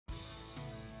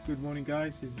Good morning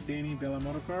guys, this is Danny Bella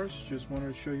Motorcars. Just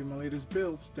wanted to show you my latest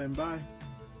build. Stand by.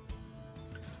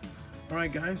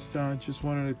 Alright guys, just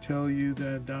wanted to tell you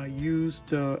that I used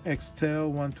the EXTEL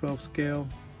 112 scale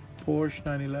Porsche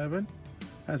 911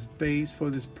 as base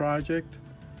for this project.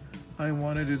 I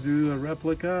wanted to do a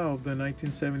replica of the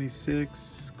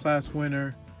 1976 class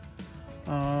winner.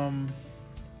 To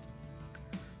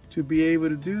be able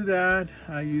to do that,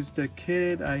 I used the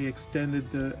kit. I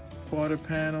extended the quarter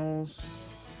panels,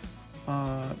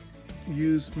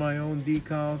 used my own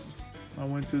decals. I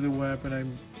went to the web and I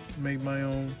made my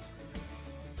own.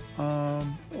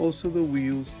 Also the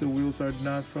wheels are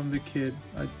not from the kit.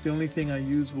 The only thing I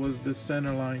used was the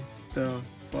center line, the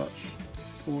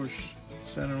Porsche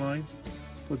center lines,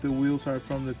 but the wheels are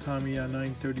from the Tamiya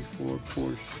 934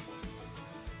 Porsche.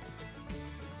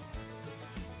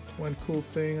 One cool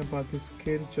thing about this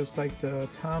kit, just like the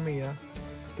Tamiya,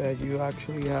 that you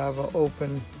actually have an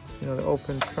open, the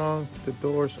open trunk, the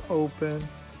doors open,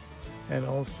 and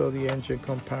also the engine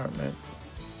compartment.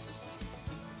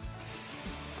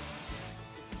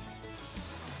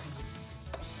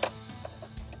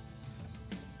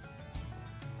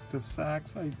 The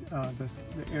sacks, the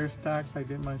air stacks I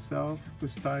did myself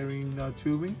with styrene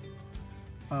tubing.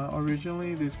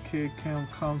 Originally this kit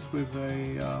comes with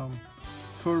a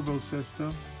turbo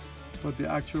system, but the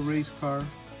actual race car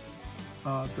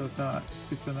does not.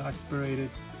 It's an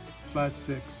aspirated flat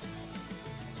six.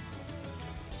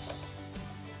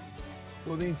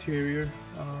 For the interior,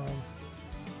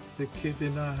 the kit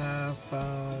did not have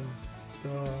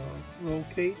the roll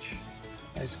cage.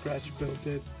 I scratch built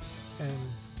it and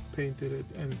painted it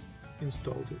and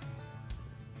installed it.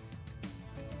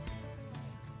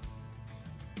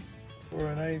 For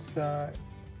a nice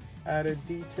added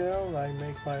detail, I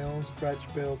make my own scratch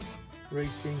built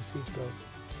racing seat belts.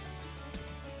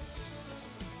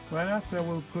 Right after, I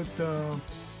will put the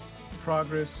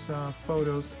progress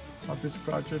photos of this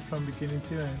project from beginning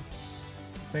to end.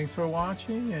 Thanks for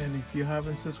watching, and if you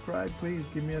haven't subscribed, please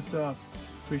give me a sub.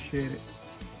 Appreciate it.